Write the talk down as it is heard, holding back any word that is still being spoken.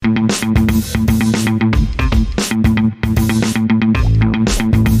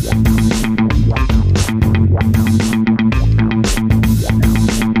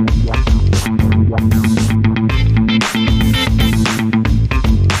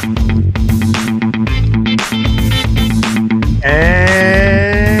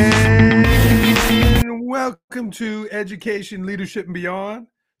Education, Leadership, and Beyond,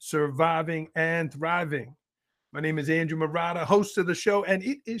 Surviving and Thriving. My name is Andrew Murata, host of the show, and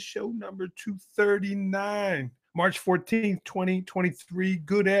it is show number 239, March 14th, 2023.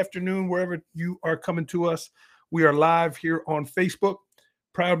 Good afternoon, wherever you are coming to us. We are live here on Facebook,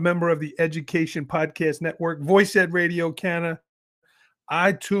 proud member of the Education Podcast Network, Voice Ed Radio Canada,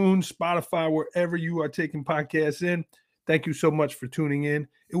 iTunes, Spotify, wherever you are taking podcasts in. Thank you so much for tuning in.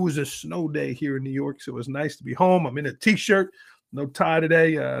 It was a snow day here in New York, so it was nice to be home. I'm in a t-shirt, no tie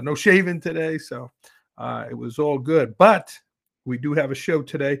today, no shaving today, so it was all good. But we do have a show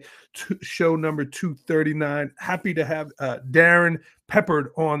today, show number 239. Happy to have Darrin Peppard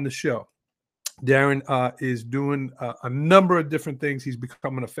on the show. Darrin is doing a number of different things. He's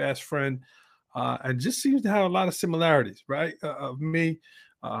becoming a fast friend and just seems to have a lot of similarities, right? Of me,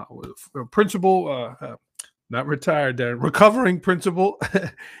 principal, not retired, Darrin, recovering principal,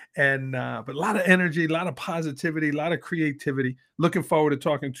 and but a lot of energy, a lot of positivity, a lot of creativity. Looking forward to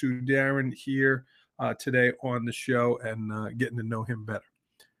talking to Darrin here today on the show and getting to know him better.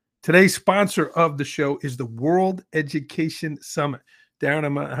 Today's sponsor of the show is the World Education Summit. Darrin,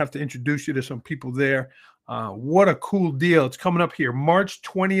 I'm going to have to introduce you to some people there. What a cool deal. It's coming up here March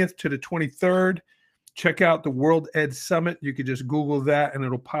 20th to the 23rd. Check out the World Ed Summit. You can just Google that and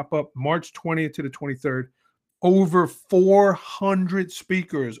it'll pop up March 20th to the 23rd. Over 400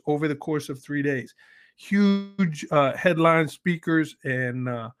 speakers over the course of 3 days. Huge headline speakers, and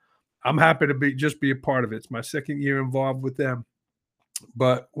I'm happy to be a part of it. It's my second year involved with them.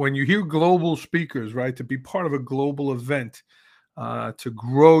 But when you hear global speakers, right, to be part of a global event, to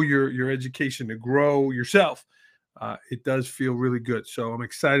grow your education, to grow yourself, it does feel really good. So I'm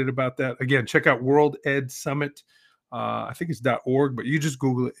excited about that. Again, check out World Ed Summit. I think it's .org, but you just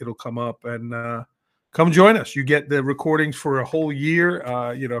Google it. It'll come up, and come join us. You get the recordings for a whole year.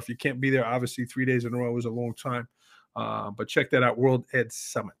 If you can't be there, obviously 3 days in a row is a long time. But check that out, World Ed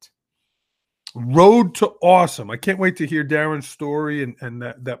Summit. Road to Awesome. I can't wait to hear Darrin's story and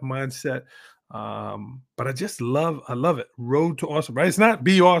that mindset. But I love it. Road to Awesome, right? It's not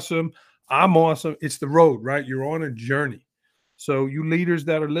be awesome, I'm awesome. It's the road, right? You're on a journey. So you leaders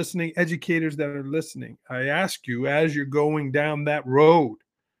that are listening, educators that are listening, I ask you, as you're going down that road,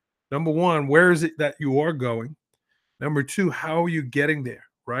 number one, where is it that you are going? Number two, how are you getting there,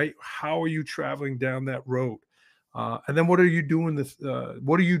 right? How are you traveling down that road? And then what are you doing?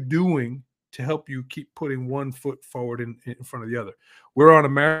 What are you doing to help you keep putting one foot forward in front of the other? We're on a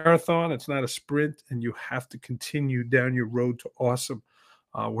marathon. It's not a sprint, and you have to continue down your road to awesome.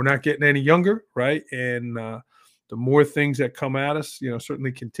 We're not getting any younger, right? And the more things that come at us,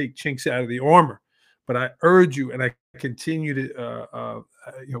 certainly can take chinks out of the armor. But I urge you, and I continue to,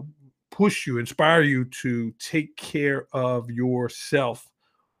 push you, inspire you to take care of yourself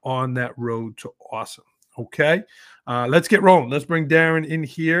on that road to awesome. Okay, let's get rolling. Let's bring Darrin in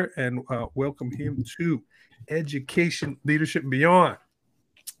here and welcome him to Education, Leadership, and Beyond.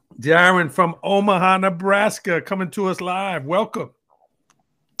 Darrin from Omaha, Nebraska, coming to us live. Welcome.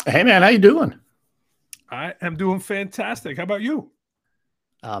 Hey, man, how you doing? I am doing fantastic. How about you?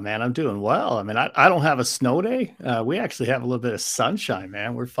 Oh, man, I'm doing well. I mean, I don't have a snow day. We actually have a little bit of sunshine,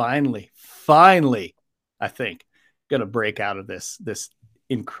 man. We're finally, I think, going to break out of this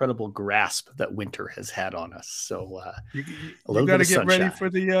incredible grasp that winter has had on us. So you got to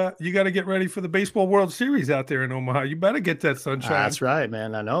get ready for the baseball World Series out there in Omaha. You better get that sunshine. That's right,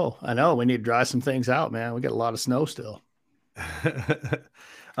 man. I know. We need to dry some things out, man. We got a lot of snow still.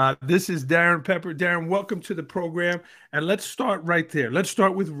 This is Darrin Peppard. Darrin, welcome to the program. And let's start right there. Let's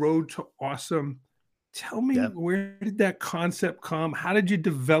start with Road to Awesome. Tell me, where did that concept come? How did you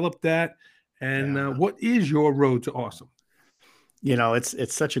develop that? And what is your Road to Awesome?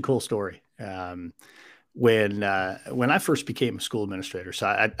 It's such a cool story. When I first became a school administrator, so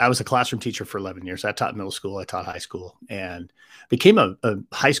I was a classroom teacher for 11 years. I taught middle school, I taught high school, and became a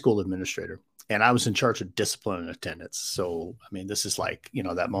high school administrator. And I was in charge of discipline and attendance. So, I mean, this is like,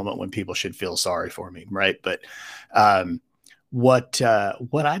 that moment when people should feel sorry for me, right? But what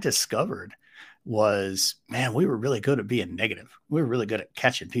I discovered was, man, we were really good at being negative. We were really good at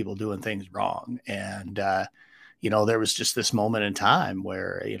catching people doing things wrong. And there was just this moment in time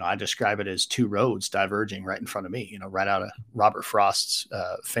where, I describe it as two roads diverging right in front of me, right out of Robert Frost's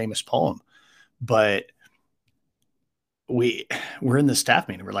famous poem. But we're in the staff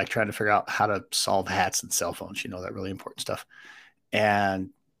meeting. We're like trying to figure out how to solve hats and cell phones, that really important stuff. And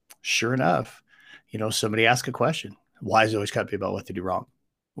sure enough, somebody asked a question. Why is it always got to be about what they do wrong?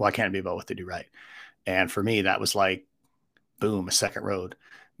 Why can't it be about what they do right? And for me, that was like, boom, a second road.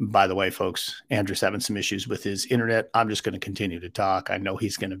 By the way, folks, Andrew's having some issues with his internet. I'm just going to continue to talk. I know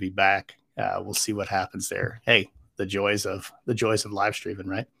he's going to be back. We'll see what happens there. Hey, the joys of live streaming,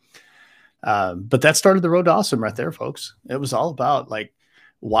 right? But that started the road to awesome right there, folks. It was all about like,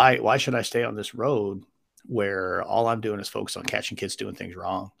 why should I stay on this road where all I'm doing is focused on catching kids doing things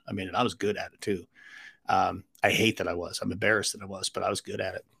wrong? I mean, and I was good at it too. I hate that I was. I'm embarrassed that I was, but I was good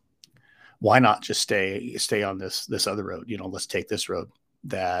at it. Why not just stay on this other road? You know, let's take this road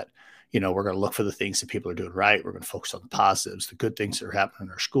that, you know, we're going to look for the things that people are doing right. We're going to focus on the positives, the good things that are happening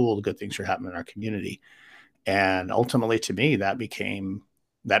in our school, the good things that are happening in our community. And ultimately, to me, that became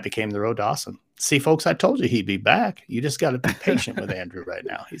the road to awesome. See, folks, I told you he'd be back. You just got to be patient with Andrew right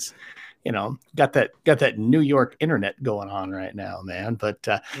now. He's, you know, got that New York internet going on right now, man. But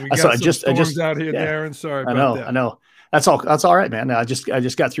I just out here, yeah, Darrin. Sorry about that. I know. That's all right, man. I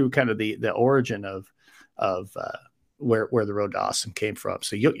just got through kind of the origin of where the road to awesome came from.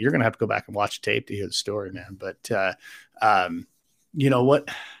 So you're going to have to go back and watch the tape to hear the story, man. But you know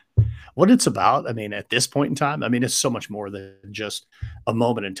what it's about. I mean, at this point in time, I mean, it's so much more than just a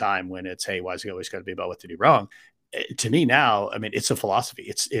moment in time when it's, hey, why is it always got to be about what to do wrong? To me now, I mean, it's a philosophy.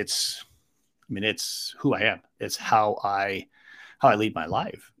 It's who I am. It's how I lead my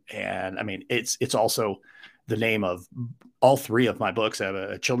life. And I mean, it's also the name of all three of my books. I have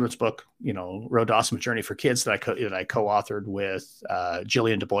a children's book, you know, Road to Awesome, Journey for Kids, that I co-authored with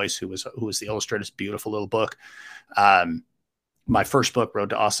Jillian Du Bois, who was the illustrator. It's a beautiful little book. My first book, Road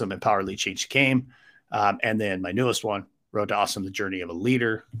to Awesome, Empower, Lead, Change, Came. And then my newest one, Road to Awesome, The Journey of a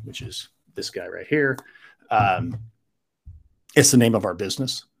Leader, which is this guy right here. It's the name of our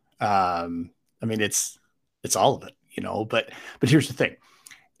business. I mean, it's all of it, you know, but here's the thing.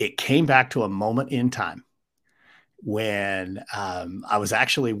 It came back to a moment in time when I was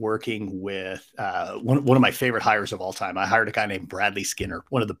actually working with one of my favorite hires of all time. I hired a guy named Bradley Skinner,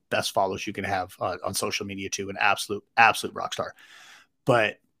 one of the best follows you can have on social media too, an absolute rock star.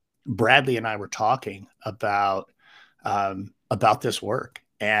 But Bradley and I were talking about this work,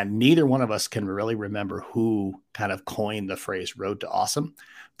 and neither one of us can really remember who kind of coined the phrase Road to Awesome,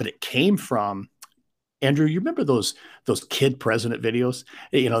 but it came from Andrew. You remember those kid president videos?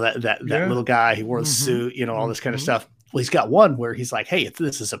 You know, that little guy, he wore the suit, you know, all this kind of stuff. Well, he's got one where he's like, hey,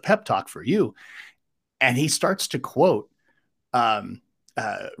 this is a pep talk for you. And he starts to quote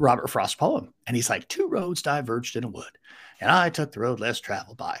Robert Frost's poem. And he's like, two roads diverged in a wood, and I took the road less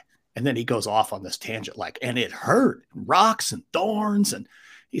traveled by. And then he goes off on this tangent, like, and it hurt, rocks and thorns. And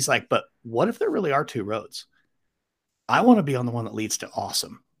he's like, but what if there really are two roads? I want to be on the one that leads to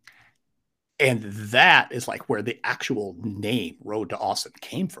awesome. And that is like where the actual name Road to Awesome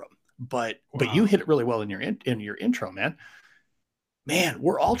came from. But you hit it really well in your intro, man. Man,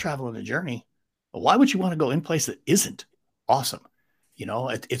 we're all traveling a journey. Why would you want to go in a place that isn't awesome? You know,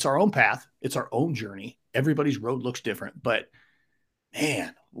 it's our own path. It's our own journey. Everybody's road looks different, but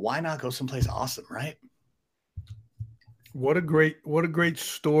man, why not go someplace awesome, right? What a great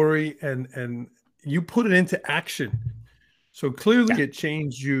story. And you put it into action. So clearly it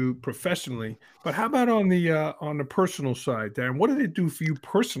changed you professionally, but how about on the personal side, Darrin? What did it do for you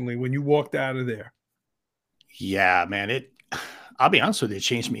personally when you walked out of there? Yeah, man, I'll be honest with you,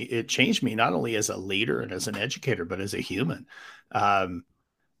 it changed me not only as a leader and as an educator, but as a human.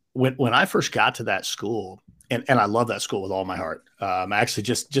 When I first got to that school, and I love that school with all my heart. I actually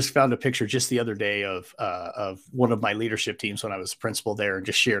just found a picture just the other day of one of my leadership teams when I was principal there, and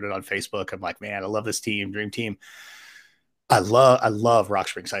just shared it on Facebook. I'm like, man, I love this team, dream team. I love Rock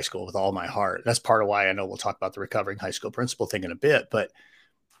Springs High School with all my heart. That's part of why I know we'll talk about the recovering high school principal thing in a bit. But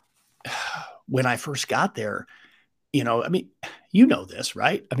when I first got there, you know, I mean, you know this,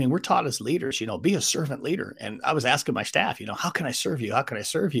 right? I mean, we're taught as leaders, you know, be a servant leader. And I was asking my staff, you know, how can I serve you? How can I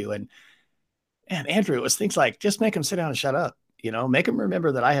serve you? And Andrew, it was things like, just make them sit down and shut up. You know, make them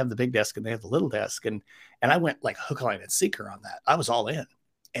remember that I have the big desk and they have the little desk. And I went like hook, line, and sinker on that. I was all in.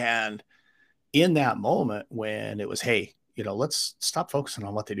 And in that moment when it was, hey, you know, let's stop focusing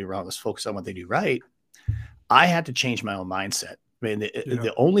on what they do wrong. Let's focus on what they do right. I had to change my own mindset. I mean,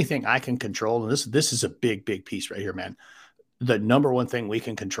 the only thing I can control, and this is a big piece right here, man. The number one thing we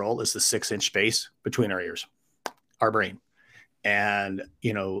can control is the 6-inch space between our ears, our brain. And,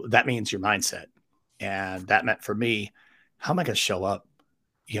 you know, that means your mindset. And that meant for me, how am I going to show up?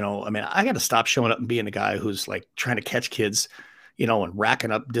 You know, I mean, I got to stop showing up and being a guy who's like trying to catch kids, you know, and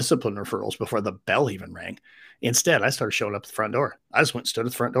racking up discipline referrals before the bell even rang. Instead, I started showing up at the front door. I just went and stood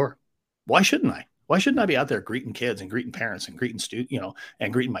at the front door. Why shouldn't I? Why shouldn't I be out there greeting kids and greeting parents and greeting students, you know,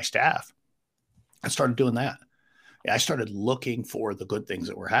 and greeting my staff? I started doing that. I started looking for the good things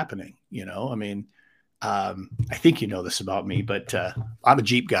that were happening. You know, I mean, I think you know this about me, but I'm a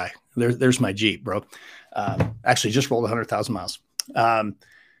Jeep guy. There's my Jeep, bro. Actually just rolled 100,000 miles.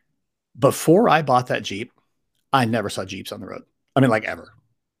 Before I bought that Jeep, I never saw Jeeps on the road. I mean, like ever.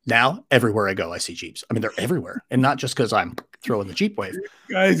 Now, everywhere I go, I see Jeeps. I mean, they're everywhere. And not just because I'm throwing the Jeep wave.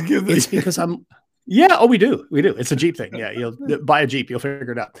 Guys, give It's because I'm, yeah, oh, we do. We do. It's a Jeep thing. Yeah, you'll buy a Jeep, you'll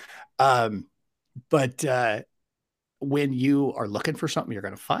figure it out. But when you are looking for something, you're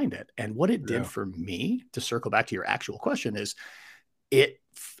going to find it. And what it did for me, to circle back to your actual question, is it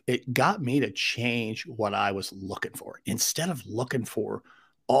got me to change what I was looking for. Instead of looking for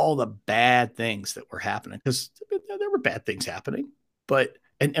all the bad things that were happening, because there were bad things happening, but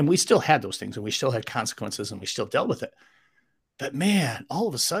and we still had those things, and we still had consequences, and we still dealt with it. But man, all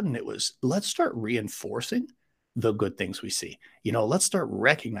of a sudden it was, let's start reinforcing the good things we see. Let's start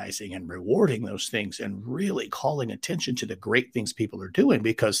recognizing and rewarding those things, and really calling attention to the great things people are doing,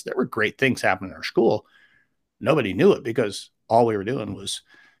 because there were great things happening in our school. Nobody knew it because all we were doing was,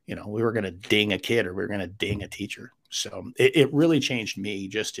 we were going to ding a kid, or we were going to ding a teacher. So it really changed me,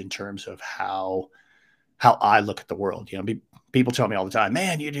 just in terms of how I look at the world. People tell me all the time,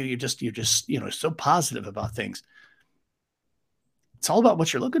 man, you're just so positive about things. It's all about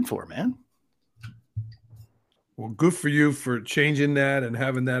what you're looking for, man. Well, good for you for changing that and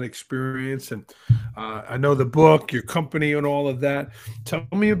having that experience. And I know the book, your company, and all of that. Tell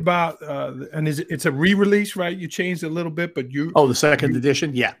me about, and it's a re-release, right? You changed a little bit, but the second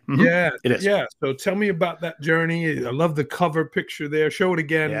edition, yeah, yeah, it is. Yeah. So tell me about that journey. I love the cover picture there. Show it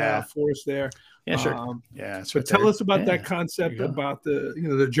again for us there. Yeah, sure. Yeah. So tell us about that concept, about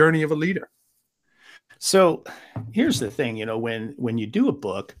the journey of a leader. So here's the thing, when you do a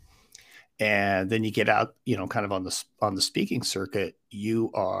book, and then you get out, kind of on the speaking circuit,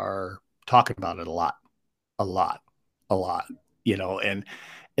 you are talking about it a lot. And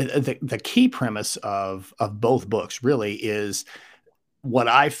the key premise of both books really is what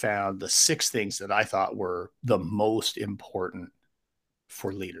I found, the 6 things that I thought were the most important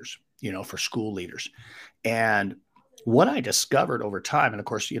for leaders, for school leaders. And what I discovered over time, and of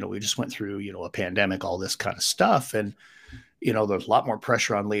course, we just went through, a pandemic, all this kind of stuff. And there's a lot more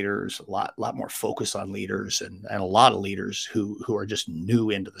pressure on leaders, a lot more focus on leaders, and a lot of leaders who are just new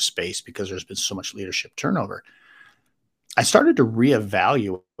into the space because there's been so much leadership turnover. I started to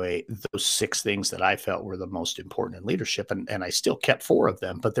reevaluate those 6 things that I felt were the most important in leadership. And I still kept 4 of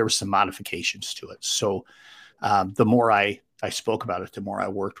them, but there were some modifications to it. So the more I spoke about it, the more I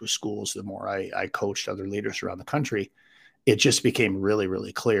worked with schools, the more I coached other leaders around the country, it just became really,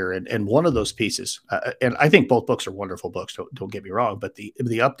 really clear. And one of those pieces, and I think both books are wonderful books, don't get me wrong, but the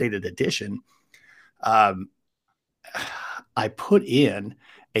updated edition, I put in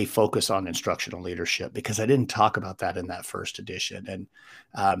a focus on instructional leadership, because I didn't talk about that in that first edition.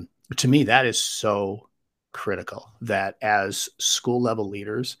 And to me, that is so critical, that as school level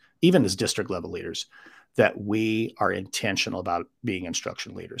leaders, even as district level leaders, that we are intentional about being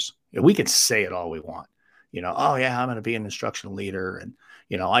instructional leaders. We can say it all we want. Oh yeah, I'm going to be an instructional leader. And,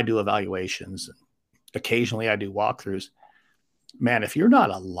 I do evaluations, and occasionally I do walkthroughs. Man, if you're not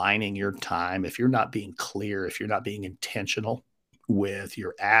aligning your time, if you're not being clear, if you're not being intentional with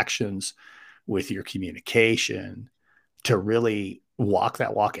your actions, with your communication, to really walk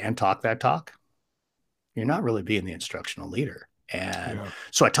that walk and talk that talk, you're not really being the instructional leader. And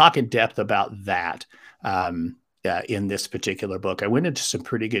so I talk in depth about that. In this particular book, I went into some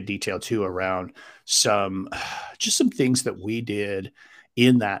pretty good detail too around some things that we did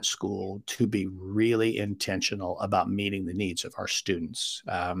in that school to be really intentional about meeting the needs of our students,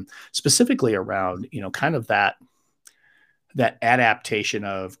 specifically around, kind of that adaptation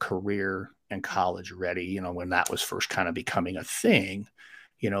of career and college ready, when that was first kind of becoming a thing.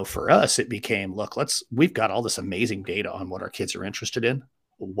 For us, it became, look, we've got all this amazing data on what our kids are interested in.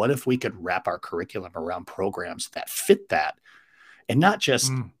 What if we could wrap our curriculum around programs that fit that, and not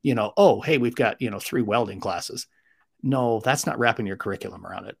just, oh, hey, we've got, 3 welding classes. No, that's not wrapping your curriculum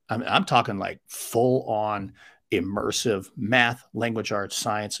around it. I'm talking like full on immersive math, language arts,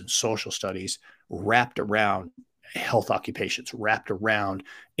 science, and social studies wrapped around health occupations, wrapped around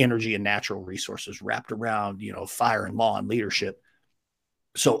energy and natural resources, wrapped around, fire and law and leadership.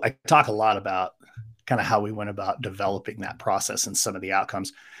 So I talk a lot about kind of how we went about developing that process and some of the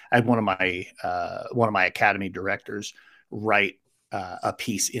outcomes. I had one of my academy directors write a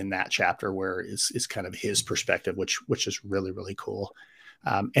piece in that chapter where is kind of his perspective, which is really, really cool.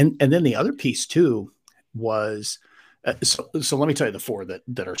 And then the other piece too was, so let me tell you the 4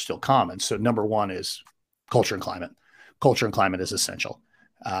 that are still common. So number 1 is culture and climate. Culture and climate is essential.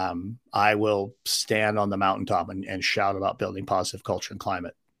 I will stand on the mountaintop and shout about building positive culture and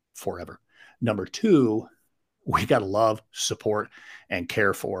climate forever. Number 2, we got to love, support, and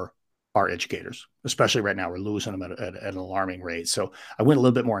care for our educators, especially right now. We're losing them at an alarming rate. So I went a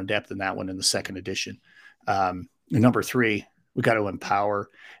little bit more in depth in that one in the second edition. Number three, we got to empower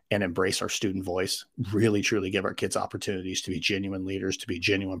and embrace our student voice, really, truly give our kids opportunities to be genuine leaders, to be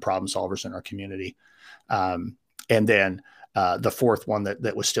genuine problem solvers in our community. And then the fourth one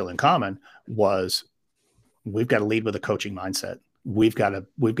that was still in common was we've got to lead with a coaching mindset. We've got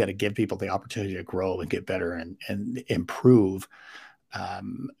to give people the opportunity to grow and get better and improve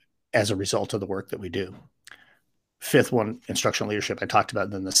as a result of the work that we do. Fifth one, instructional leadership, I talked about.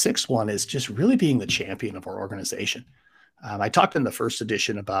 And then the sixth one is just really being the champion of our organization. I talked in the first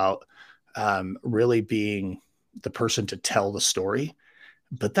edition about really being the person to tell the story,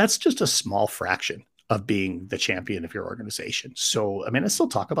 but that's just a small fraction of being the champion of your organization. So, I mean, I still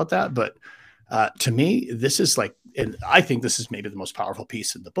talk about that, but to me, this is like, and I think this is maybe the most powerful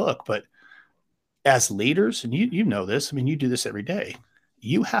piece in the book, but as leaders, and you know this, I mean, you do this every day,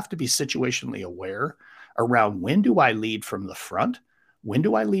 you have to be situationally aware around when do I lead from the front, when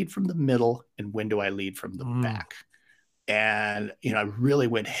do I lead from the middle, and when do I lead from the back. And, you know, I really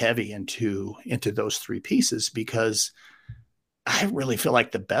went heavy into those three pieces because I really feel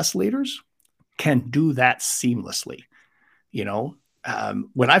like the best leaders can do that seamlessly. You know,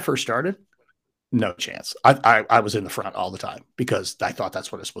 when I first started, no chance. I was in the front all the time because I thought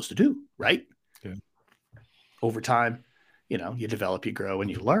that's what I'm supposed to do. Right. Yeah. Over time, you know, you develop, you grow, and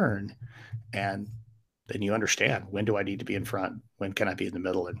you learn, and then you understand when do I need to be in front? When can I be in the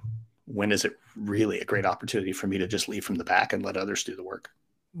middle? And when is it really a great opportunity for me to just lead from the back and let others do the work?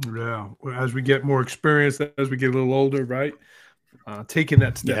 Yeah. As we get more experience, as we get a little older, right? Taking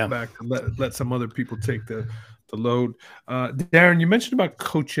that step back and let some other people take the load. Darrin, you mentioned about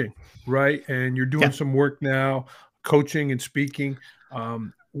coaching, right? And you're doing some work now, coaching and speaking.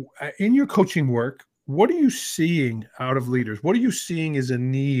 In your coaching work, what are you seeing out of leaders? What are you seeing as a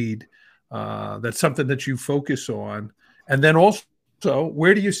need? That's something that you focus on. And then also,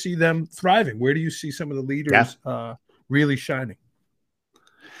 where do you see them thriving? Where do you see some of the leaders really shining?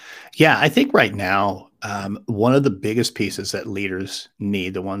 Yeah, I think right now, one of the biggest pieces that leaders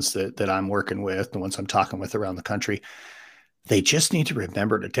need, the ones that I'm working with, the ones I'm talking with around the country, they just need to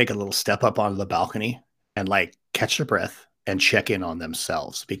remember to take a little step up onto the balcony and like catch their breath and check in on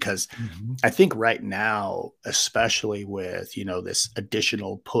themselves. Because I think right now, especially with, you know, this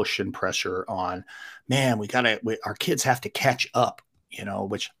additional push and pressure on, man, our kids have to catch up, you know,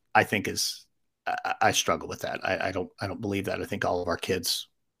 which I think is, I struggle with that. I don't believe that. I think all of our kids,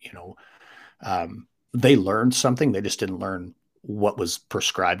 you know, they learned something. They just didn't learn what was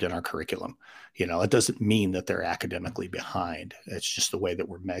prescribed in our curriculum. You know, it doesn't mean that they're academically behind. It's just the way that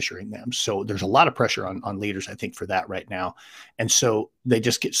we're measuring them. So there's a lot of pressure on leaders, I think, for that right now. And so they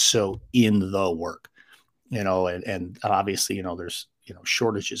just get so in the work, you know, and obviously, you know, there's, you know,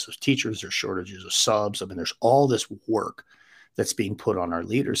 shortages of teachers, there's shortages of subs. I mean, there's all this work that's being put on our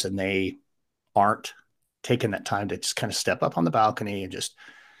leaders, and they aren't taking that time to just kind of step up on the balcony and just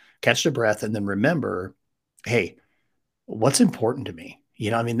catch their breath and then remember, hey, what's important to me? You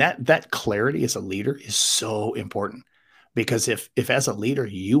know, I mean, that clarity as a leader is so important, because if as a leader,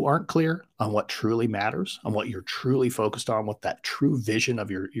 you aren't clear on what truly matters, on what you're truly focused on, what that true vision of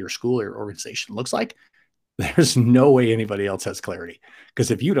your school or your organization looks like, there's no way anybody else has clarity.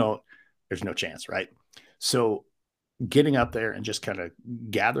 Because if you don't, there's no chance, right? So getting up there and just kind of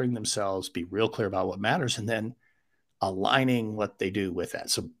gathering themselves, be real clear about what matters, and then aligning what they do with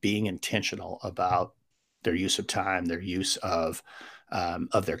that. So being intentional about their use of time, their use of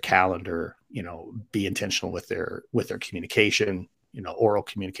their calendar, you know, be intentional with their communication, you know, oral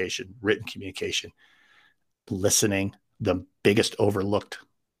communication, written communication, listening, the biggest overlooked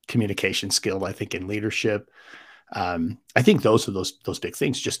communication skill, I think, in leadership. I think those are those big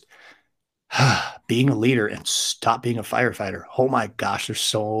things. Just being a leader and stop being a firefighter. Oh my gosh, there's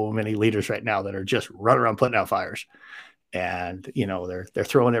so many leaders right now that are just running around putting out fires. And, you know, they're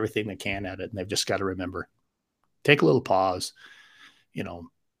throwing everything they can at it. And they've just got to remember, take a little pause, you know,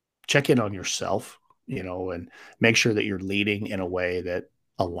 check in on yourself, you know, and make sure that you're leading in a way that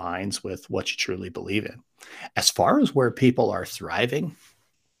aligns with what you truly believe in. As far as where people are thriving,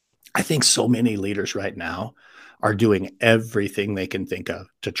 I think so many leaders right now are doing everything they can think of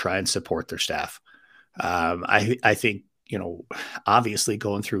to try and support their staff. I think, you know, obviously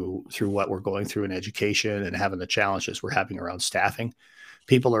going through what we're going through in education and having the challenges we're having around staffing,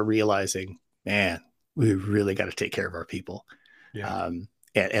 people are realizing, man, we really got to take care of our people. Yeah.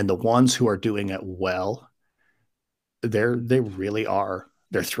 And the ones who are doing it well, they really are,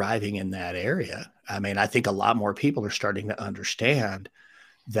 they're thriving in that area. I mean, I think a lot more people are starting to understand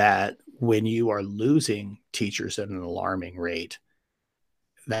that when you are losing teachers at an alarming rate,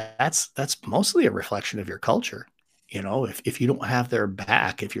 that's mostly a reflection of your culture. You know, if you don't have their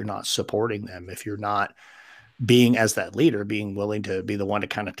back, if you're not supporting them, if you're not being as that leader, being willing to be the one to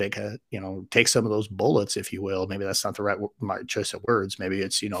kind of take some of those bullets, if you will. Maybe that's not the right choice of words. Maybe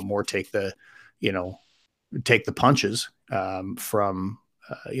it's, more you know, take the punches from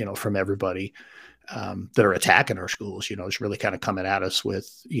everybody that are attacking our schools, it's really kind of coming at us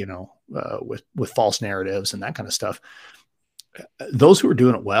with, with false narratives and that kind of stuff. Those who are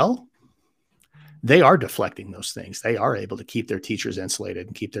doing it well, they are deflecting those things. They are able to keep their teachers insulated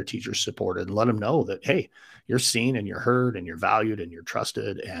and keep their teachers supported and let them know that, hey, you're seen and you're heard and you're valued and you're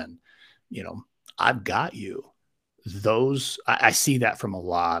trusted. And, I've got you. I see that from a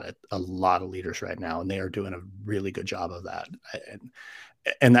lot of leaders right now, and they are doing a really good job of that.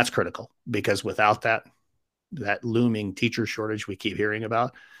 And that's critical, because without that looming teacher shortage we keep hearing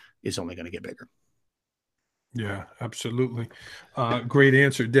about is only going to get bigger. Yeah, absolutely. Great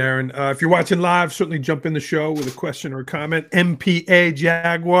answer, Darrin. If you're watching live, certainly jump in the show with a question or a comment. MPA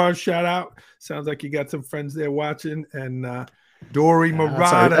Jaguars, shout out. Sounds like you got some friends there watching. And Dory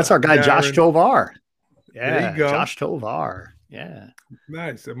Murata. That's our guy, Darrin. Josh Tovar. Yeah, there you go. Josh Tovar. Yeah.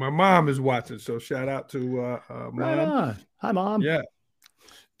 Nice. And my mom is watching, so shout out to Mom. Right. Hi, Mom. Yeah.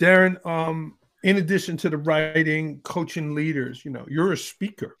 Darrin, in addition to the writing, coaching leaders, you're a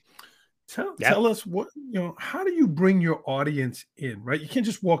speaker. Tell us what, how do you bring your audience in, right? You can't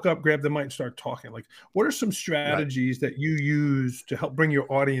just walk up, grab the mic and start talking. Like, what are some strategies that you use to help bring your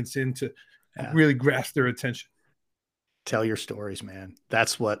audience in to really grasp their attention? Tell your stories, man.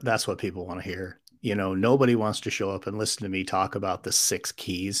 That's what people want to hear. Nobody wants to show up and listen to me talk about the 6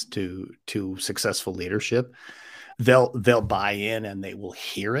 keys to successful leadership. They'll buy in and they will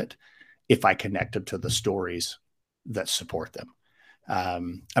hear it if I connect them to the stories that support them.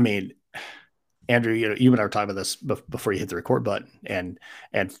 I mean, Andrew, you and I were talking about this before you hit the record button, and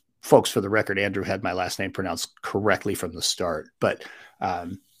folks, for the record, Andrew had my last name pronounced correctly from the start. But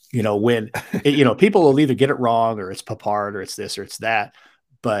when people will either get it wrong, or it's Peppard, or it's this, or it's that.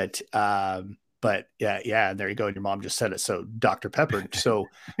 But yeah, there you go. And your mom just said it. So Dr. Peppard. So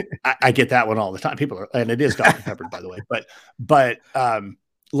I get that one all the time. And it is Dr. Peppard, by the way. But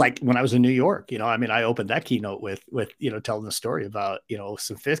like when I was in New York, I opened that keynote with telling the story about,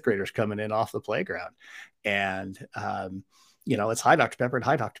 some 5th graders coming in off the playground, and, it's hi, Dr. Peppard,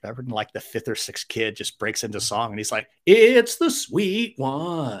 hi, Dr. Peppard. And like the 5th or 6th kid just breaks into song, and he's like, it's the sweet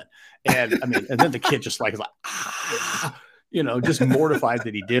one. And and then the kid just is like, just mortified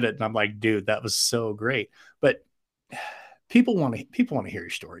that he did it. And I'm like, dude, that was so great. But people want to hear your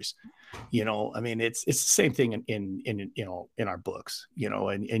stories. It's the same thing in our books,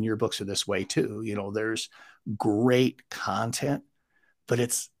 and your books are this way too. There's great content, but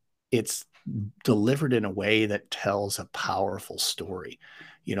it's delivered in a way that tells a powerful story.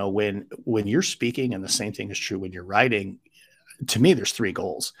 When you're speaking, and the same thing is true when you're writing, to me, there's 3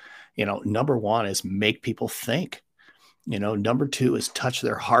 goals. Number 1 is make people think. Number 2 is touch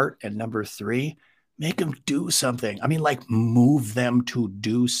their heart. And number 3, make them do something. Move them to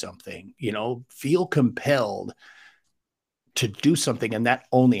do something, feel compelled to do something. And that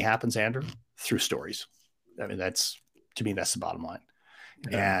only happens, Andrew, through stories. To me, that's the bottom line.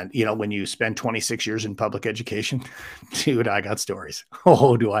 Yeah. And, when you spend 26 years in public education, dude, I got stories.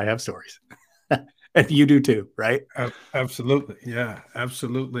 Oh, do I have stories? And you do too, right? Absolutely. Yeah,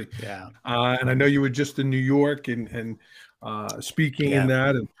 absolutely. Yeah. And I know you were just in New York and speaking in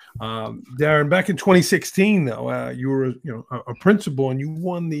that. And Darrin, back in 2016, though, you were a principal, and you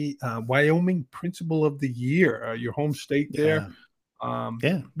won the Wyoming Principal of the Year, your home state there.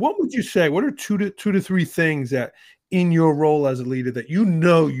 What would you say? What are two to three things that in your role as a leader that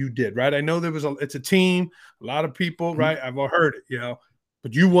you did, right? I know it's a team, a lot of people, right? I've all heard it,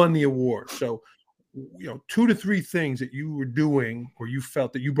 but you won the award. So 2 to 3 things that you were doing or you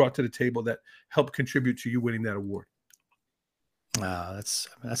felt that you brought to the table that helped contribute to you winning that award. That's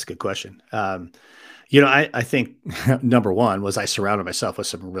a good question. I think number 1 was I surrounded myself with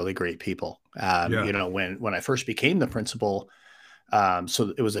some really great people. When I first became the principal,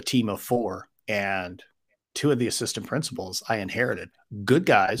 so it was a team of 4, and 2 of the assistant principals I inherited. Good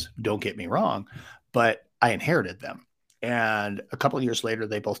guys, don't get me wrong, but I inherited them. And a couple of years later,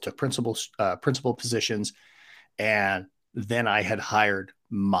 they both took principal positions. And then I had hired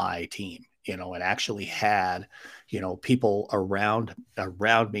my team, and actually had, people around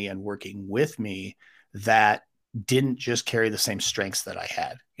me and working with me that didn't just carry the same strengths that I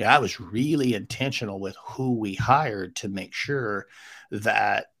had. I was really intentional with who we hired to make sure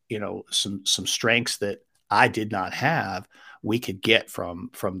that, some strengths that I did not have we could get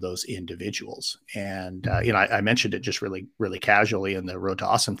from those individuals. And I mentioned it just really, really casually in the Road to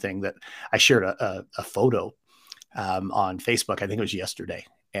Awesome thing, that I shared a photo on Facebook. I think it was yesterday.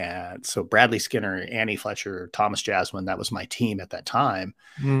 And so Bradley Skinner, Annie Fletcher, Thomas Jasmine, that was my team at that time.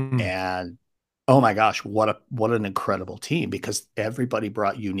 And oh my gosh, what an incredible team, because everybody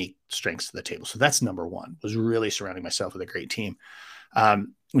brought unique strengths to the table. So that's number one, was really surrounding myself with a great team.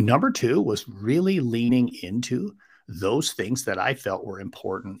 Number two was really leaning into those things that I felt were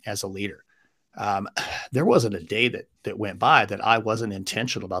important as a leader. There wasn't a day that went by that I wasn't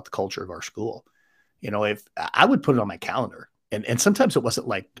intentional about the culture of our school. If I would put it on my calendar, and sometimes it wasn't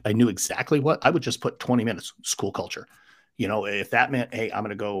like I knew exactly what, I would just put 20 minutes school culture. If that meant, hey, I'm going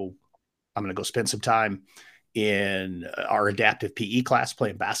to go spend some time in our adaptive PE class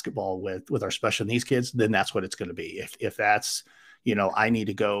playing basketball with our special needs kids, then that's what it's going to be. If that's, I need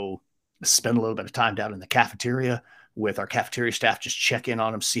to go spend a little bit of time down in the cafeteria with our cafeteria staff, just check in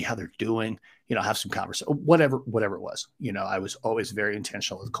on them, see how they're doing, have some conversation, whatever it was. I was always very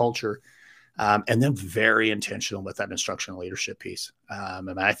intentional with culture, and then very intentional with that instructional leadership piece.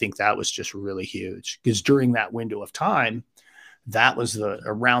 And I think that was just really huge, because during that window of time, that was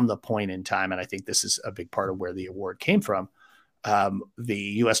around the point in time. And I think this is a big part of where the award came from. The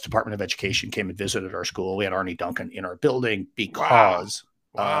U.S. Department of Education came and visited our school. We had Arnie Duncan in our building because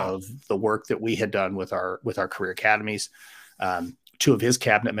of the work that we had done with our career academies. Two of his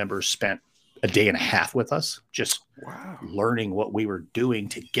cabinet members spent a day and a half with us, just learning what we were doing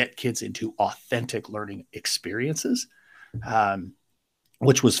to get kids into authentic learning experiences,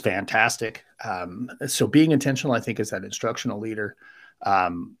 which was fantastic. So being intentional, I think, is that instructional leader.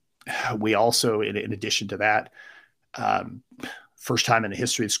 We also, in addition to that, first time in the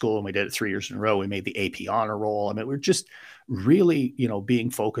history of school, and we did it 3 years in a row, we made the AP honor roll. I mean, we're just really, being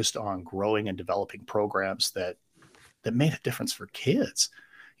focused on growing and developing programs that made a difference for kids,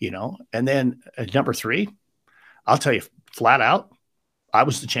 And then number three, I'll tell you flat out, I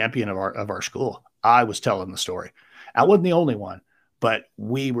was the champion of our school. I was telling the story. I wasn't the only one, but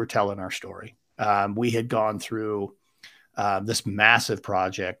we were telling our story. We had gone through this massive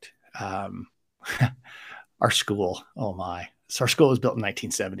project. Our school, oh my. So our school was built in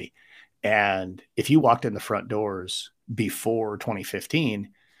 1970. And if you walked in the front doors before 2015,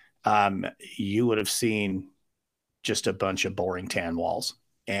 you would have seen just a bunch of boring tan walls.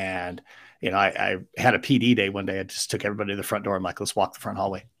 And, I had a PD day one day. I just took everybody to the front door. I'm like, let's walk the front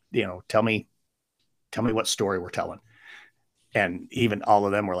hallway. Tell me what story we're telling. And even all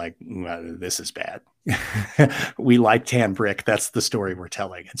of them were like, this is bad. We like tan brick. That's the story we're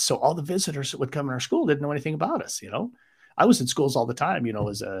telling. And so all the visitors that would come in our school didn't know anything about us. I was in schools all the time,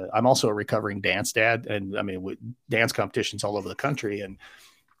 I'm also a recovering dance dad. And I mean, with dance competitions all over the country, and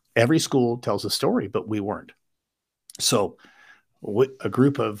every school tells a story, but we weren't. So a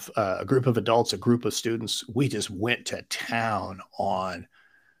group of adults, a group of students, we just went to town on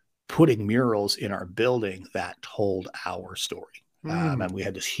putting murals in our building that told our story. And we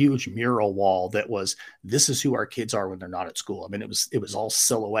had this huge mural wall that was, this is who our kids are when they're not at school. I mean, it was all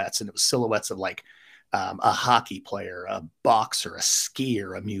silhouettes, and it was silhouettes of like a hockey player, a boxer, a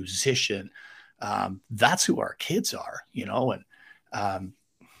skier, a musician. That's who our kids are, and,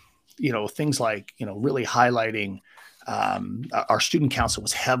 things like, really highlighting, our student council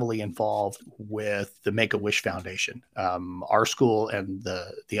was heavily involved with the Make-A-Wish Foundation. Our school and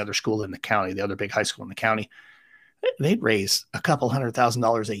the other school in the county, the other big high school in the county, they'd raise a couple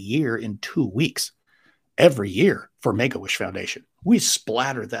 $100,000 a year in 2 weeks every year for Make-A-Wish Foundation. We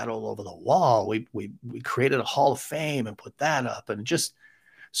splattered that all over the wall. We created a Hall of Fame and put that up, and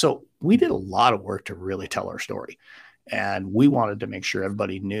so we did a lot of work to really tell our story. And we wanted to make sure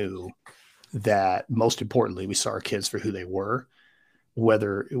everybody knew that, most importantly, we saw our kids for who they were,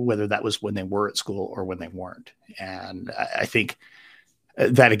 whether that was when they were at school or when they weren't. And I think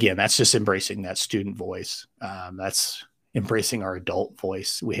that, again, that's just embracing that student voice. That's embracing our adult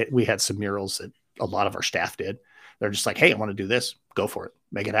voice. We had some murals that a lot of our staff did. They're just like, hey, I want to do this. Go for it.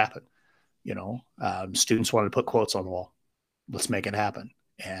 Make it happen. Students wanted to put quotes on the wall. Let's make it happen.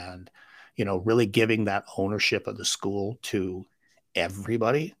 And, really giving that ownership of the school to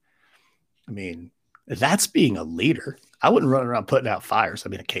everybody. I mean, that's being a leader. I wouldn't run around putting out fires. I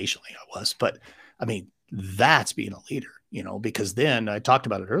mean, occasionally I was, but I mean, that's being a leader, because then I talked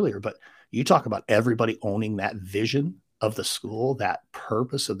about it earlier, but you talk about everybody owning that vision of the school, that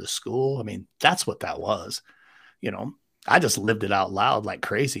purpose of the school. I mean, that's what that was. I just lived it out loud like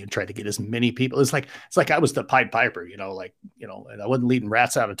crazy and tried to get as many people. It's like I was the Pied Piper, and I wasn't leading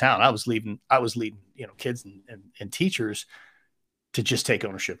rats out of town. I was leading, kids and teachers to just take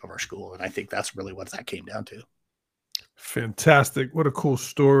ownership of our school. And I think that's really what that came down to. Fantastic. What a cool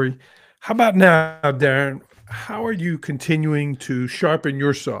story. How about now, Darrin? How are you continuing to sharpen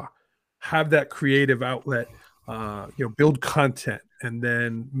your saw, have that creative outlet, build content, and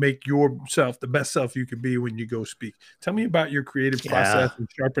then make yourself the best self you could be when you go speak? Tell me about your creative process Yeah, and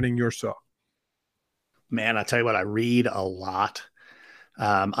sharpening your saw. man, I tell you what, I read a lot.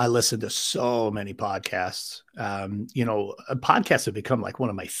 I listen to so many podcasts. Podcasts have become like one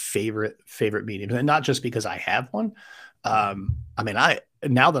of my favorite mediums, and not just because I have one. I mean, I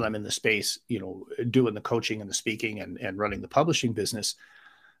now that I'm in the space, doing the coaching and the speaking and running the publishing business,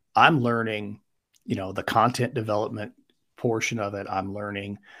 I'm learning, the content development portion of it. I'm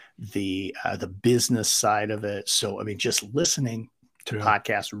learning the business side of it. So, I mean, just listening to Yeah.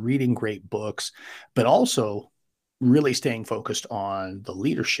 podcasts, reading great books, but also really staying focused on the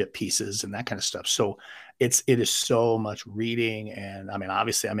leadership pieces and that kind of stuff. So it is so much reading. And I mean,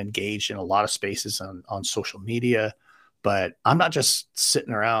 obviously I'm engaged in a lot of spaces on social media, but I'm not just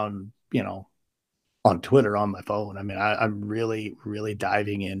sitting around, on Twitter on my phone. I mean, I'm really, really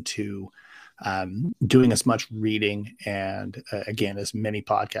diving into doing as much reading and again, as many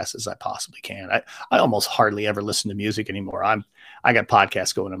podcasts as I possibly can. I almost hardly ever listen to music anymore. I got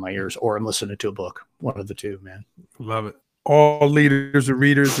podcasts going in my ears, or I'm listening to a book, one of the two, man. Love it. All leaders are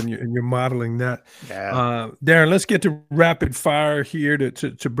readers, and you're modeling that. Yeah, Darrin, let's get to rapid fire here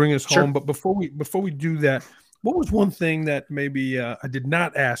to bring us sure. home. But before we do that, what was one thing that maybe I did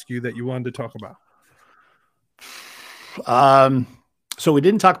not ask you that you wanted to talk about? So we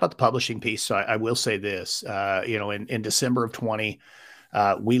didn't talk about the publishing piece. So I will say this, in December of 20,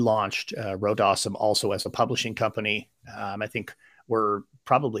 we launched Road Awesome also as a publishing company. I think we're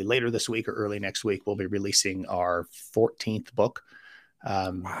probably later this week or early next week, we'll be releasing our 14th book.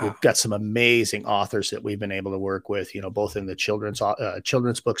 Wow. We've got some amazing authors that we've been able to work with, both in the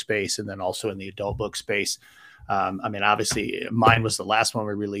children's book space and then also in the adult book space. I mean, obviously mine was the last one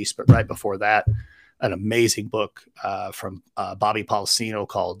we released, but right before that, an amazing book from Bobby Policino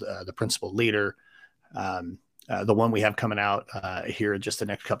called The Principal Leader. The one we have coming out here in just the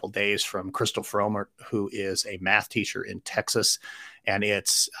next couple of days from Crystal Fromer, who is a math teacher in Texas. And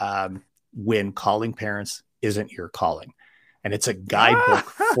it's When Calling Parents Isn't Your Calling. And it's a guidebook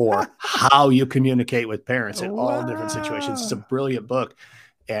for how you communicate with parents in all different situations. It's a brilliant book.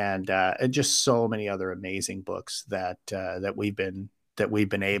 And just so many other amazing books that we've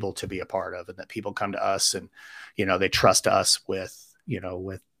been able to be a part of, and that people come to us and, they trust us with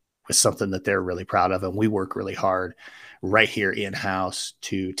something that they're really proud of. And we work really hard right here in-house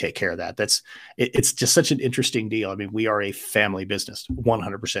to take care of that. It's just such an interesting deal. I mean, we are a family business,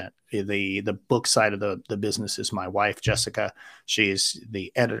 100%. The book side of the business is my wife, Jessica. She's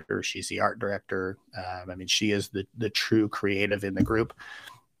the editor. She's the art director. I mean, she is the true creative in the group.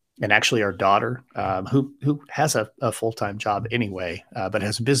 And actually our daughter, who has a full-time job anyway, but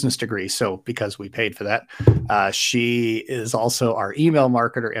has a business degree. So because we paid for that, she is also our email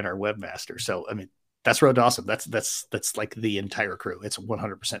marketer and our webmaster. So, I mean, that's Road Awesome. That's like the entire crew. It's a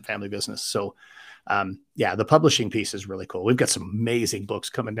 100% family business. So, the publishing piece is really cool. We've got some amazing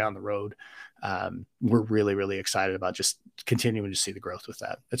books coming down the road. We're really, really excited about just continuing to see the growth with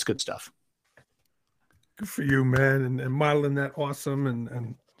that. It's good stuff. Good for you, man, and modeling that awesome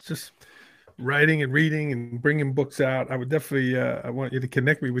and just writing and reading and bringing books out. I would definitely, I want you to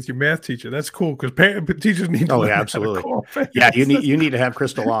connect me with your math teacher. That's cool because teachers need to Oh, learn yeah, how to absolutely. call parents. Yeah, you need to have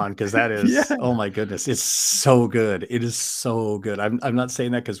Crystal on, because that is, Yeah. oh my goodness, it's so good. It is so good. I'm not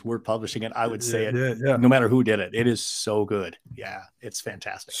saying that because we're publishing it. I would say it Yeah. no matter who did it. It is so good. Yeah, it's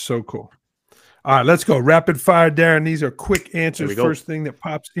fantastic. So cool. All right, let's go. Rapid fire, Darrin. These are quick answers. we go. First thing that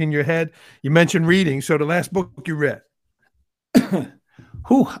pops in your head. You mentioned reading. So the last book you read.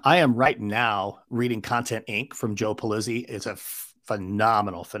 I am right now reading Content Inc. from Joe Pulizzi. It's a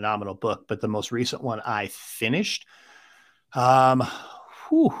phenomenal book. But the most recent one I finished, I'll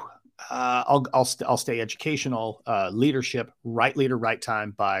stay educational. Leadership, Right Leader, Right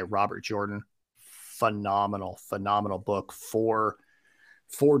Time by Robert Jordan. Phenomenal book. Four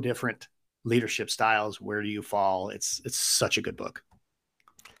different leadership styles. Where do you fall? It's such a good book.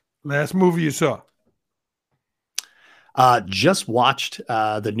 Last movie you saw. Just watched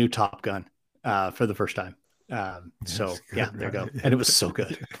the new Top Gun for the first time. So good, yeah, there you go. right? And it was so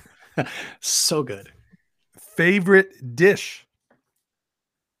good. So good. Favorite dish.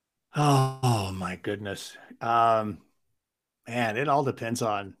 Oh my goodness. Man, it all depends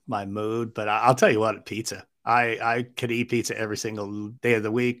on my mood, but I'll tell you what, pizza. I could eat pizza every single day of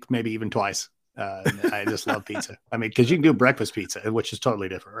the week, maybe even twice. I just love pizza. I mean, because you can do breakfast pizza, which is totally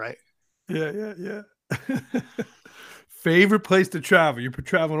different, right? Yeah. Favorite place to travel? You're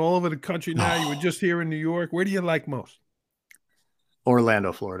traveling all over the country now. You were just here in New York. Where do you like most?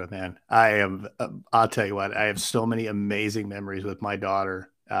 Orlando, Florida, man. I'll tell you what, I have so many amazing memories with my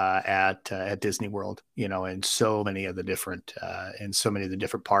daughter at Disney World, and so many of the different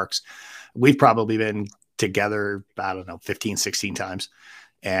parks. We've probably been together, I don't know, 15, 16 times,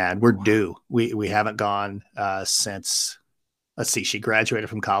 and we're due. We haven't gone since, let's see, she graduated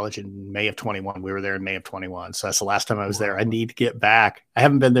from college in May of 21. We were there in May of 21. So that's the last time I was there. I need to get back. I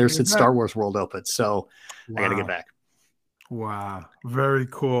haven't been there since Star Wars World opened. So I got to get back. Wow. Very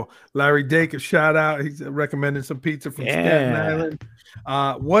cool. Larry Dake, a shout out. He's recommending some pizza from Staten Island.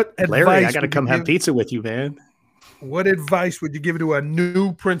 What advice? Larry, I got to come have pizza with you, man. What advice would you give to a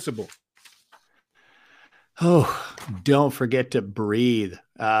new principal? Oh, don't forget to breathe.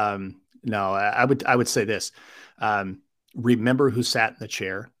 No, I would say this. Remember who sat in the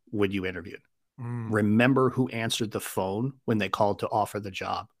chair when you interviewed. Remember who answered the phone when they called to offer the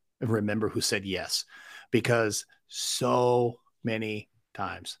job. And remember who said yes. Because so many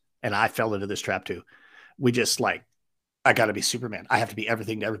times, and I fell into this trap too, we just I got to be Superman. I have to be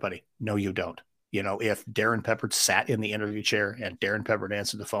everything to everybody. No, you don't. If Darrin Peppard sat in the interview chair and Darrin Peppard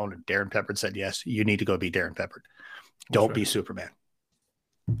answered the phone and Darrin Peppard said yes, you need to go be Darrin Peppard. Don't be Superman.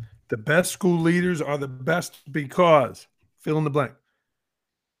 The best school leaders are the best because fill in the blank.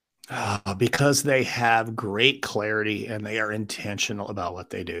 Because they have great clarity and they are intentional about what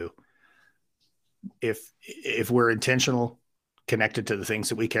they do. If we're intentional, connected to the things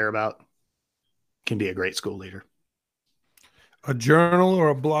that we care about, can be a great school leader. A journal or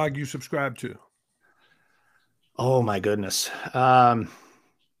a blog you subscribe to? Oh my goodness.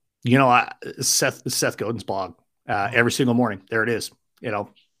 Seth Godin's blog, every single morning. There it is.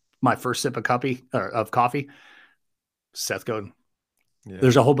 My first sip of coffee, Seth Godin. Yeah.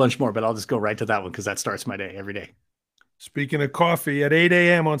 There's a whole bunch more, but I'll just go right to that one because that starts my day every day. Speaking of coffee, at 8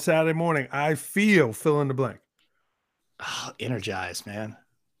 a.m. on Saturday morning, I feel fill in the blank. Oh, energized, man.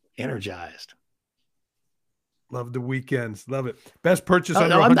 Energized. Love the weekends. Love it. Best purchase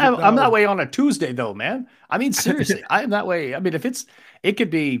under $100. I'm that way on a Tuesday, though, man. I mean, seriously, I am that way. I mean, it could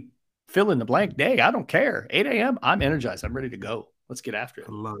be fill in the blank day. I don't care. 8 a.m., I'm energized. I'm ready to go. Let's get after it.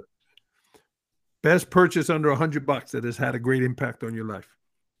 I love it. Best purchase under $100 that has had a great impact on your life.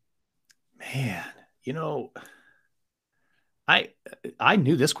 Man, I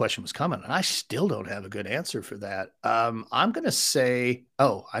knew this question was coming, and I still don't have a good answer for that. I'm going to say,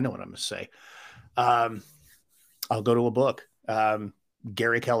 I know what I'm going to say. I'll go to a book.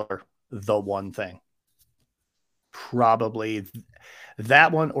 Gary Keller, The One Thing. Probably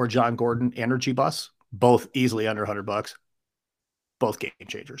that one or John Gordon, Energy Bus, both easily under $100. Both game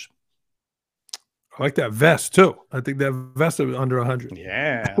changers. I like that vest too. I think that vest is under 100.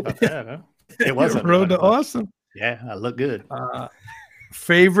 Yeah, how about that, huh? It was awesome. Yeah, I look good.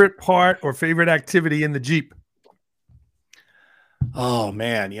 Favorite part or favorite activity in the Jeep? Oh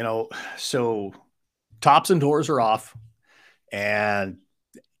man, so tops and doors are off, and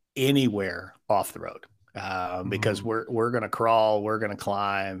anywhere off the road. Because we're gonna crawl, we're gonna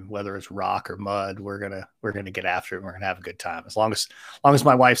climb, whether it's rock or mud, we're gonna get after it. And we're gonna have a good time. As long as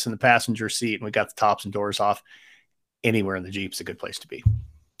my wife's in the passenger seat and we got the tops and doors off, anywhere in the Jeep's a good place to be.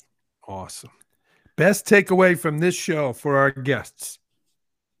 Awesome. Best takeaway from this show for our guests?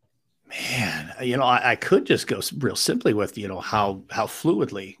 Man, I could just go real simply with, how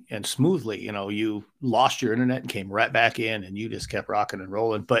fluidly and smoothly, you lost your internet and came right back in and you just kept rocking and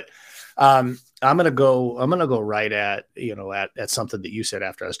rolling. But I'm going to go right at something that you said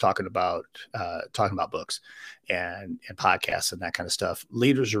after I was talking about books and podcasts and that kind of stuff.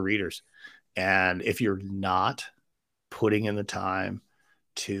 Leaders are readers. And if you're not putting in the time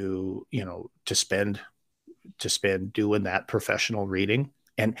to spend doing that professional reading,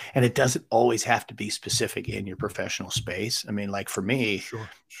 and it doesn't always have to be specific in your professional space. I mean, like for me, sure.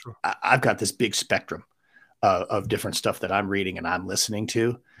 I've got this big spectrum of different stuff that I'm reading and I'm listening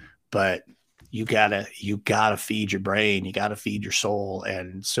to, but you gotta feed your brain, you gotta feed your soul.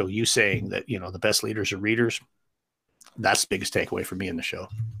 And so you saying that, the best leaders are readers, that's the biggest takeaway for me in the show.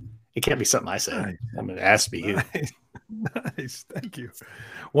 It can't be something I say. Nice. I mean, it has to be you. Nice. Thank you.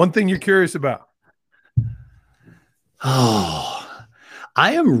 One thing you're curious about? Oh,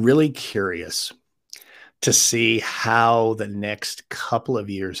 I am really curious to see how the next couple of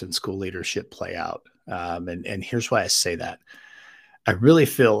years in school leadership play out. And here's why I say that. I really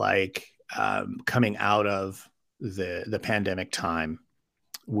feel like coming out of the pandemic time,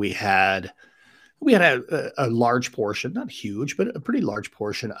 we had a large portion, not huge, but a pretty large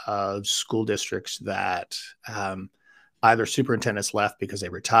portion of school districts that either superintendents left because they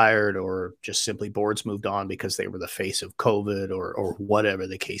retired or just simply boards moved on because they were the face of COVID or whatever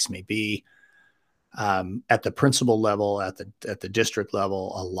the case may be. At the principal level, at the district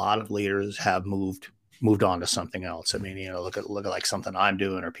level, a lot of leaders have moved on to something else. I mean, look at like something I'm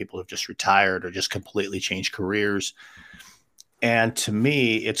doing, or people have just retired or just completely changed careers. And to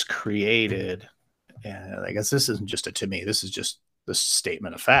me, it's created, and I guess this isn't just to me, this is just the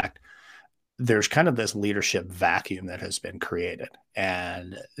statement of fact. There's kind of this leadership vacuum that has been created.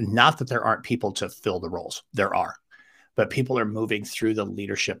 And not that there aren't people to fill the roles, there are, but people are moving through the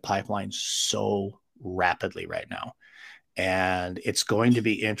leadership pipeline so rapidly right now. And it's going to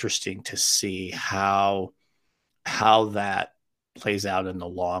be interesting to see how that plays out in the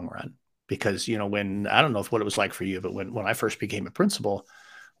long run. Because, when, I don't know what it was like for you, but when I first became a principal,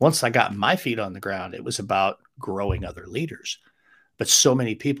 once I got my feet on the ground, it was about growing other leaders. But so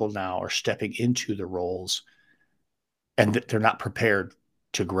many people now are stepping into the roles and they're not prepared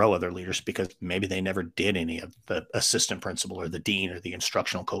to grow other leaders because maybe they never did any of the assistant principal or the dean or the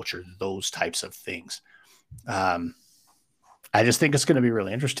instructional coach or those types of things. I just think it's going to be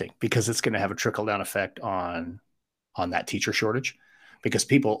really interesting because it's going to have a trickle down effect on that teacher shortage, because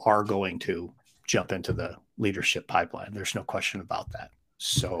people are going to jump into the leadership pipeline. There's no question about that.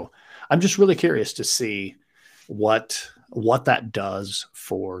 So I'm just really curious to see what that does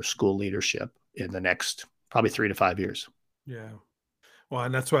for school leadership in the next probably 3 to 5 years. Yeah. Well,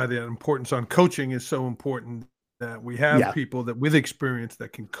 and that's why the importance on coaching is so important, that we have people that with experience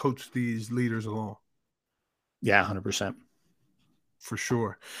that can coach these leaders along. Yeah, 100%. For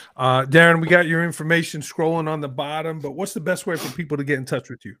sure. Darrin, we got your information scrolling on the bottom, but what's the best way for people to get in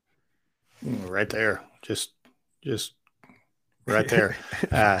touch with you? Right there. Just right there.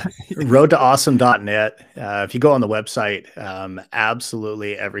 roadtoawesome.net. If you go on the website,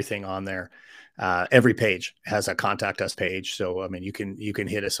 absolutely everything on there. Every page has a contact us page. So, I mean, you can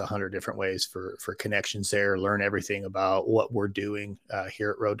hit us 100 different ways for connections there, learn everything about what we're doing here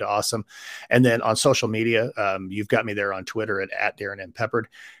at Road to Awesome. And then on social media, you've got me there on Twitter at Darrin M. Peppard.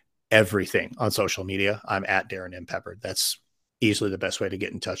 Everything on social media, I'm at Darrin M. Peppard. That's easily the best way to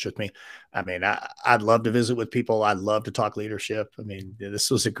get in touch with me. I mean, I'd love to visit with people. I'd love to talk leadership. I mean,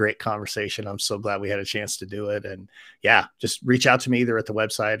 this was a great conversation. I'm so glad we had a chance to do it. And yeah, just reach out to me either at the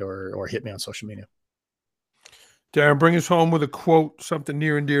website or hit me on social media. Darrin, bring us home with a quote, something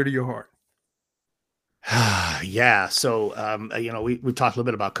near and dear to your heart. Yeah. So, we've talked a little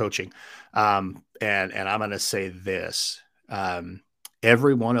bit about coaching. And I'm going to say this,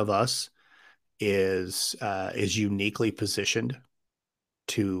 every one of us is uniquely positioned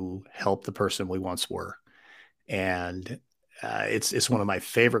to help the person we once were. And it's one of my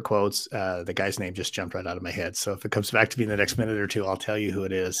favorite quotes. The guy's name just jumped right out of my head. So if it comes back to me in the next minute or two, I'll tell you who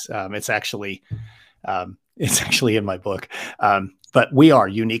it is. It's actually in my book. But we are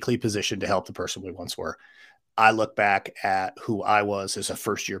uniquely positioned to help the person we once were. I look back at who I was as a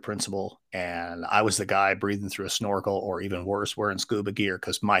first-year principal, and I was the guy breathing through a snorkel, or even worse, wearing scuba gear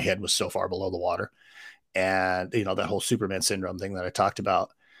because my head was so far below the water. And, that whole Superman syndrome thing that I talked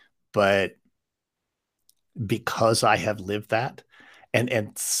about. But because I have lived that,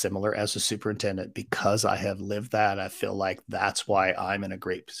 and similar as a superintendent, because I have lived that, I feel like that's why I'm in a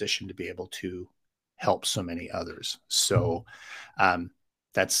great position to be able to help so many others. So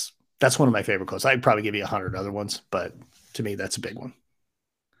that's one of my favorite quotes. I'd probably give you 100 other ones, but to me, that's a big one.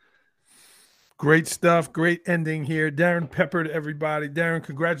 Great stuff. Great ending here. Darrin Peppard, everybody. Darrin,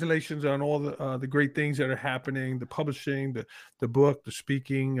 congratulations on all the great things that are happening, the publishing, the book, the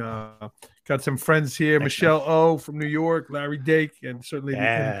speaking. Got some friends here, thanks, Michelle man. O from New York, Larry Dake, and certainly the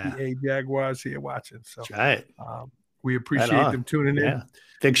NPA Jaguars here watching. So that's right. We appreciate them tuning in.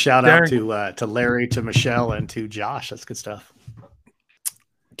 Big shout Darrin, out to Larry, to Michelle, and to Josh. That's good stuff.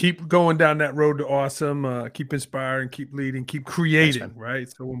 Keep going down that road to awesome. Keep inspiring, keep leading, keep creating. Thanks, right?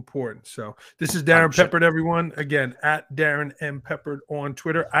 So important. So this is Darrin Peppard, everyone. Again, at Darrin M. Peppard on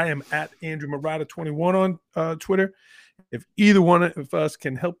Twitter. I am at Andrew Murata 21 on Twitter. If either one of us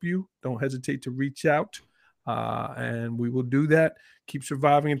can help you, don't hesitate to reach out, and we will do that. Keep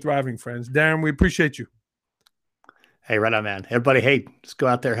surviving and thriving, friends. Darrin, we appreciate you. Hey, right on, man. Everybody, hey, just go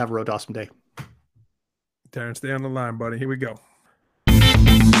out there, have a road awesome day. Darrin, stay on the line, buddy. Here we go.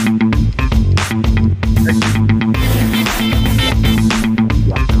 Thank you.